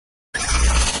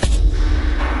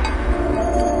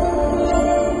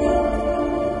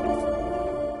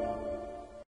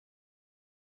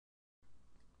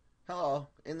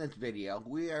In this video,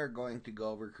 we are going to go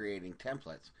over creating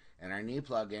templates in our new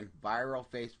plugin, Viral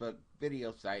Facebook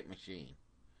Video Site Machine.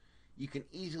 You can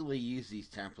easily use these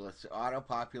templates to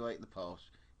auto-populate the posts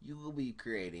you will be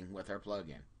creating with our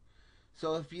plugin.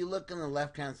 So if you look on the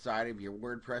left-hand side of your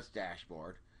WordPress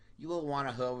dashboard, you will want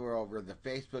to hover over the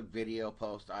Facebook video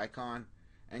post icon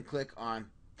and click on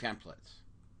Templates.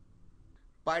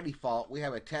 By default, we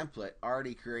have a template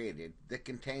already created that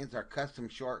contains our custom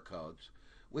shortcodes,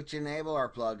 which enable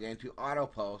our plugin to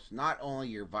auto-post not only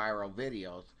your viral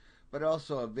videos, but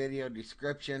also a video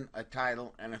description, a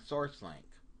title, and a source link.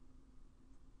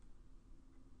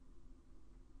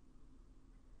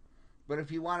 But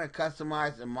if you want to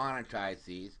customize and monetize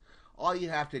these, all you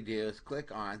have to do is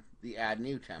click on the Add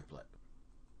New template.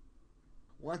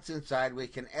 Once inside, we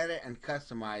can edit and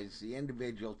customize the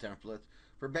individual templates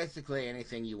for basically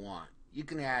anything you want. You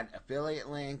can add affiliate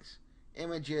links,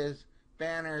 images,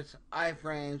 banners,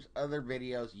 iframes, other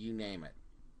videos, you name it.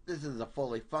 This is a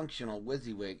fully functional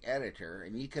WYSIWYG editor,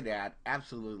 and you could add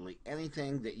absolutely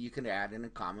anything that you could add in a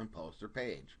common post or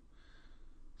page.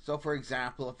 So for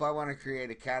example, if I want to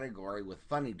create a category with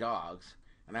funny dogs,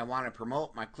 and I want to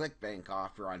promote my ClickBank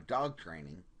offer on dog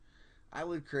training, I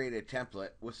would create a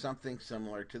template with something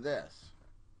similar to this.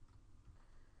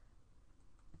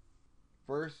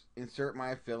 First, insert my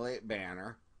affiliate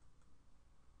banner.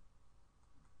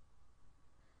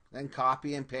 Then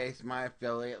copy and paste my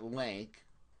affiliate link.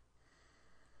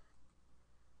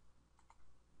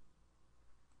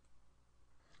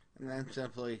 And then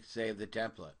simply save the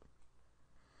template.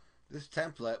 This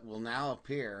template will now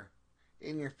appear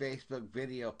in your Facebook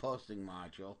video posting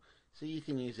module, so you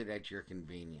can use it at your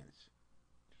convenience.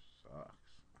 Sucks.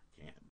 I can't